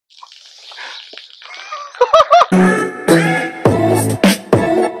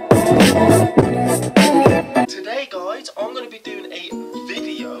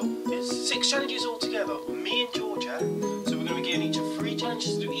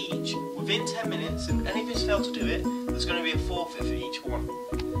each within 10 minutes, and any of us fail to do it, there's going to be a forfeit for each one.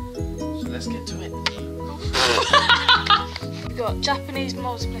 So let's get to it. We've got Japanese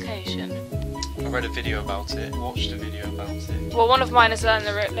multiplication. I read a video about it, watched a video about it. Well, one of mine is learning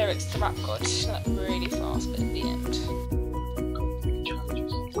the lyrics to Rap God. Like really fast, but at the end.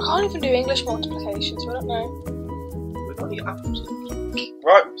 I can't even do English multiplication, so I don't know. We've got the apples.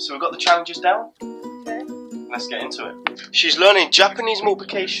 Right, so we've got the challenges down. Okay. Let's get into it. She's learning Japanese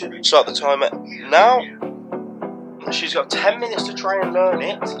multiplication. Start the timer now. She's got 10 minutes to try and learn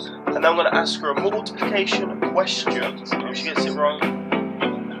it. And then I'm going to ask her a multiplication question. If she gets it wrong,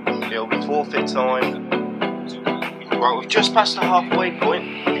 it'll be forfeit time. Right, we've just passed the halfway point.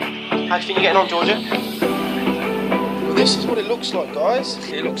 How do you think you're getting on, Georgia? Well, this is what it looks like, guys.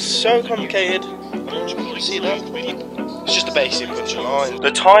 It looks so complicated. You see that? It's just a basic bunch of lines.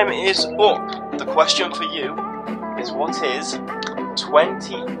 The time is up. The question for you is, what is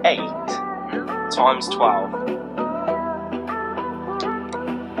 28 times 12?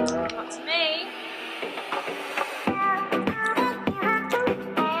 That's me.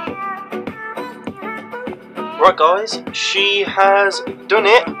 Right, guys, she has done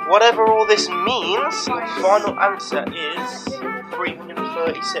it. Whatever all this means, the final answer is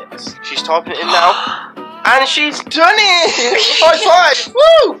 336. She's typing it in now. And she's done it! High five!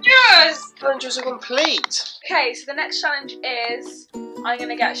 Woo! Yes! Challenges are complete. Okay, so the next challenge is I'm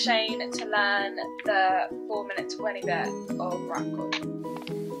gonna get Shane to learn the 4-minute 20 bit of Rap God.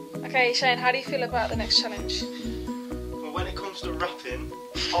 Okay, Shane, how do you feel about the next challenge? Well, when it comes to rapping,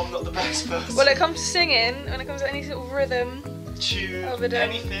 I'm not the best person. When it comes to singing, when it comes to any sort of rhythm, Tune,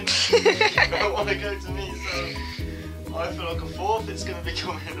 overdone. anything, you don't want to go to me, so I feel like a forfeit's going to be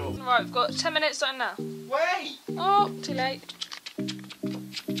coming up. Right, we've got 10 minutes starting now. Wait! Oh, too late.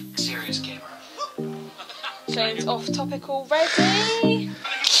 Serious gamer. Shane's off topic already.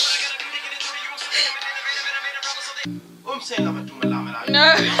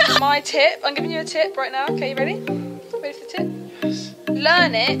 No. My tip, I'm giving you a tip right now. Okay, you ready? Ready for the tip? Yes.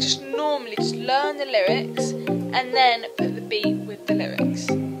 Learn it, just normally, just learn the lyrics and then put the beat with the lyrics.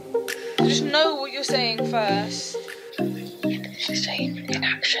 So just know what you're saying first. She's saying in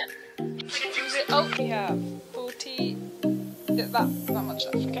action. Oh, yeah, 40, that much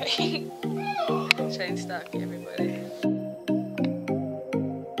left, okay. Shane's stuck, everybody.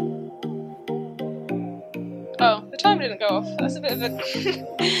 Oh, the timer didn't go off. That's a bit of a, that's a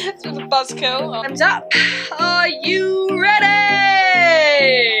bit of a buzzkill. Time's up. Are you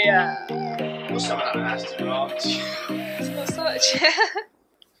ready? What's some of that nasty remarks? It's not started yet.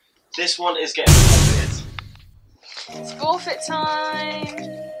 This one is getting forfeited. It's forfeit time.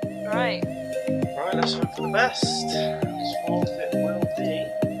 Right. Right, let's hope for the best. This forfeit will be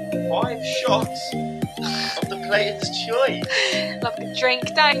 5 shots of the player's choice. Love the drink,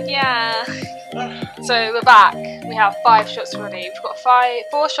 don't ya? So we're back. We have 5 shots already. We've got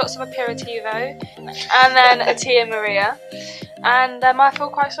 4 shots of aperitivo, and then a Tia Maria. And I feel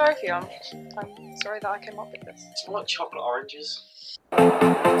quite sorry for you. I'm sorry that I came up with this. It's like chocolate oranges. 1,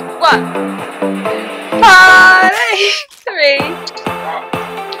 5, 3. Right.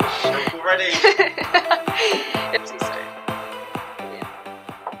 Ready? Oopsie, sorry. Yeah.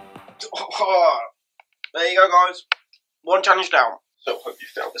 Oh, there you go, guys. 1 challenge down. So hope you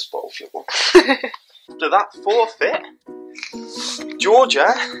felt this bottle flip. So that forfeit,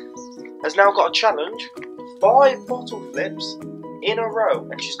 Georgia has now got a challenge: 5 bottle flips in a row,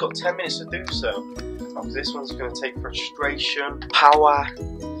 and she's got 10 minutes to do so. Now, this one's going to take frustration, power.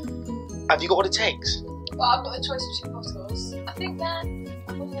 Have you got what it takes? Well, I've got a choice of 2 bottles. I think that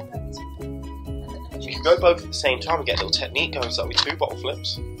You can go both at the same time and get a little technique going, so that'll be 2 bottle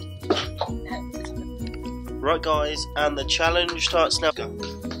flips. Right, guys, and the challenge starts now. Go.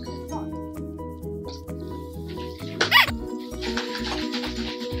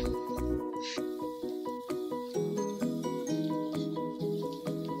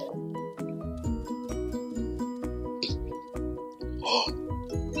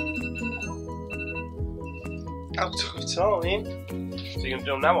 Out of time. So you're going to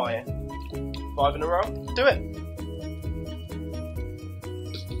do them now, are you? 5 in a row? Do it.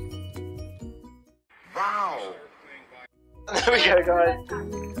 Wow. There we go, guys.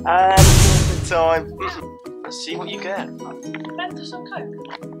 And the time. Let's see what you get. Mentos and Coke.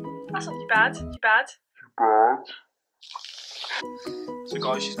 That's not too bad. Too bad. So,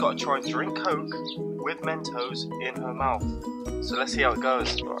 guys, she's got to try and drink Coke with Mentos in her mouth. So let's see how it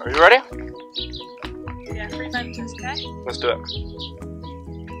goes. Right, are you ready? Yeah, 3 Mentos, okay? Let's do it.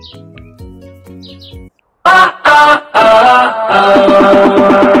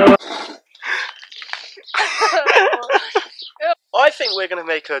 I think we're going to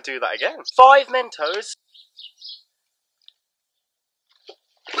make her do that again. 5 Mentos.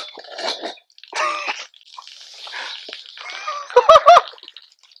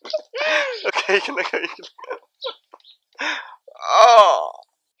 Okay, you can look at it. Oh.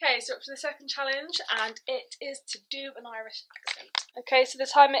 Okay, so up to the second challenge, and it is to do an Irish accent. Okay, so the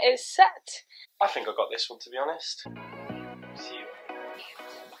timer is set. I think I got this one, to be honest.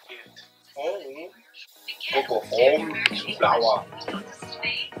 Go home, flower.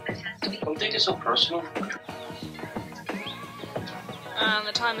 Don't take it so personal. And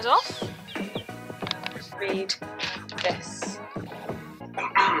the timer's off. Read this.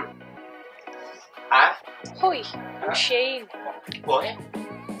 Ah? Hoi, I'm Shane. Boy?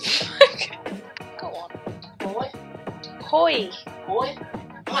 Go on. Boy? Hoi. Boy?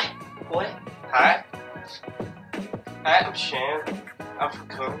 Boy? Boy? Hi? Hi, I'm Shane. I'm from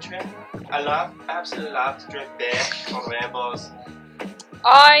country. I absolutely love to drink beer on rainbows.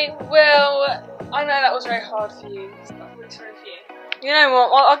 I know that was very hard for you. I'm really sorry for you. You know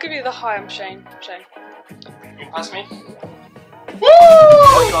what? I'll give you the hi, I'm Shane. Shane. You can pass me? Woo!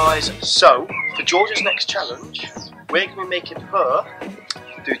 Right guys, so for Georgia's next challenge, we're going to be making her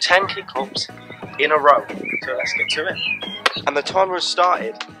do 10 kick-ups in a row. So let's get to it. And the timer has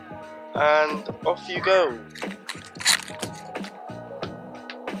started, and off you go.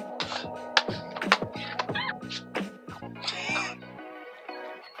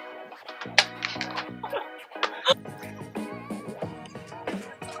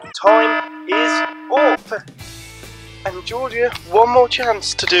 Time is up. And Georgia, one more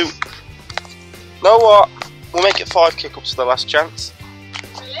chance to do. Know what? We'll make it 5 kick-ups for the last chance.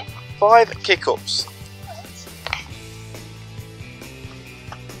 Really? 5 kick-ups.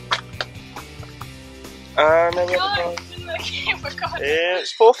 And then we have a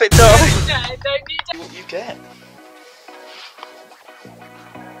it's forfeit time. What you get?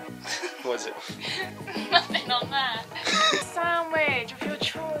 What is it? Nothing on there. Sandwich of your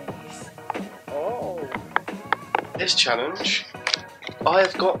choice. Oh. This challenge, I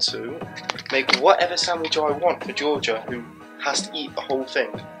have got to make whatever sandwich I want for Georgia, who has to eat the whole thing.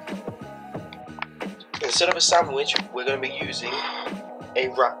 Instead of a sandwich, we're going to be using a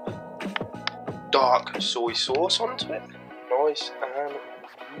wrap. Dark soy sauce onto it. Nice and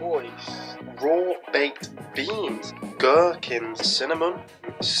moist. Raw baked beans, gherkins, cinnamon,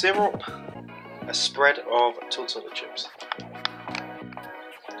 syrup, a spread of tortilla chips.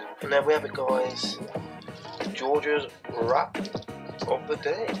 And there we have it guys. Georgia's wrap of the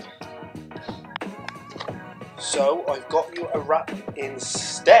day. So I've got you a wrap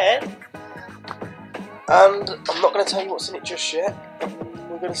instead, and I'm not going to tell you what's in it just yet.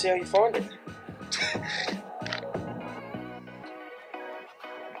 We're going to see how you find it.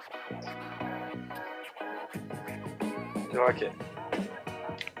 You like it?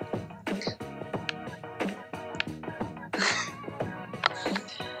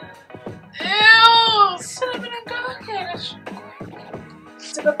 Ew! Cinnamon and gherkin.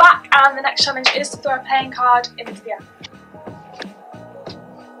 So we're back, and the next challenge is to throw a playing card into the air.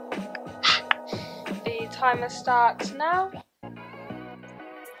 The timer starts now.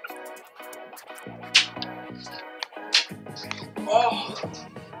 Oh!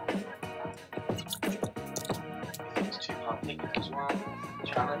 It's £2 ticket as well.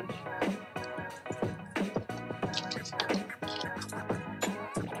 Challenge.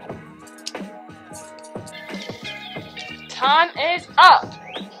 Time is up.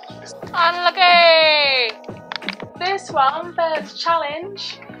 Unlucky. This one, for the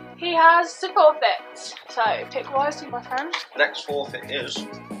challenge, he has to forfeit. So pick wisely, my friend. Next forfeit is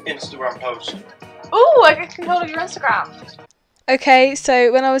Instagram post. Ooh, I get control of your Instagram. Okay,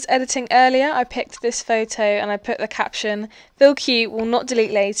 so when I was editing earlier, I picked this photo and I put the caption, "Feel cute, will not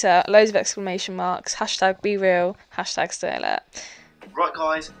delete later," loads of exclamation marks, hashtag be real, hashtag stay alert. Right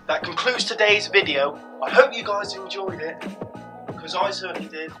guys, that concludes today's video. I hope you guys enjoyed it, because I certainly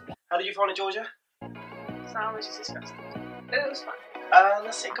did. How did you find it, Georgia? Sandwich is disgusting. It was fun. And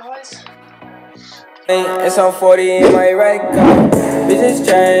that's it guys. It's on 40 in my right car. Bitches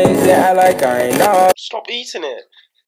change, yeah, I like I ain't know. Stop eating it.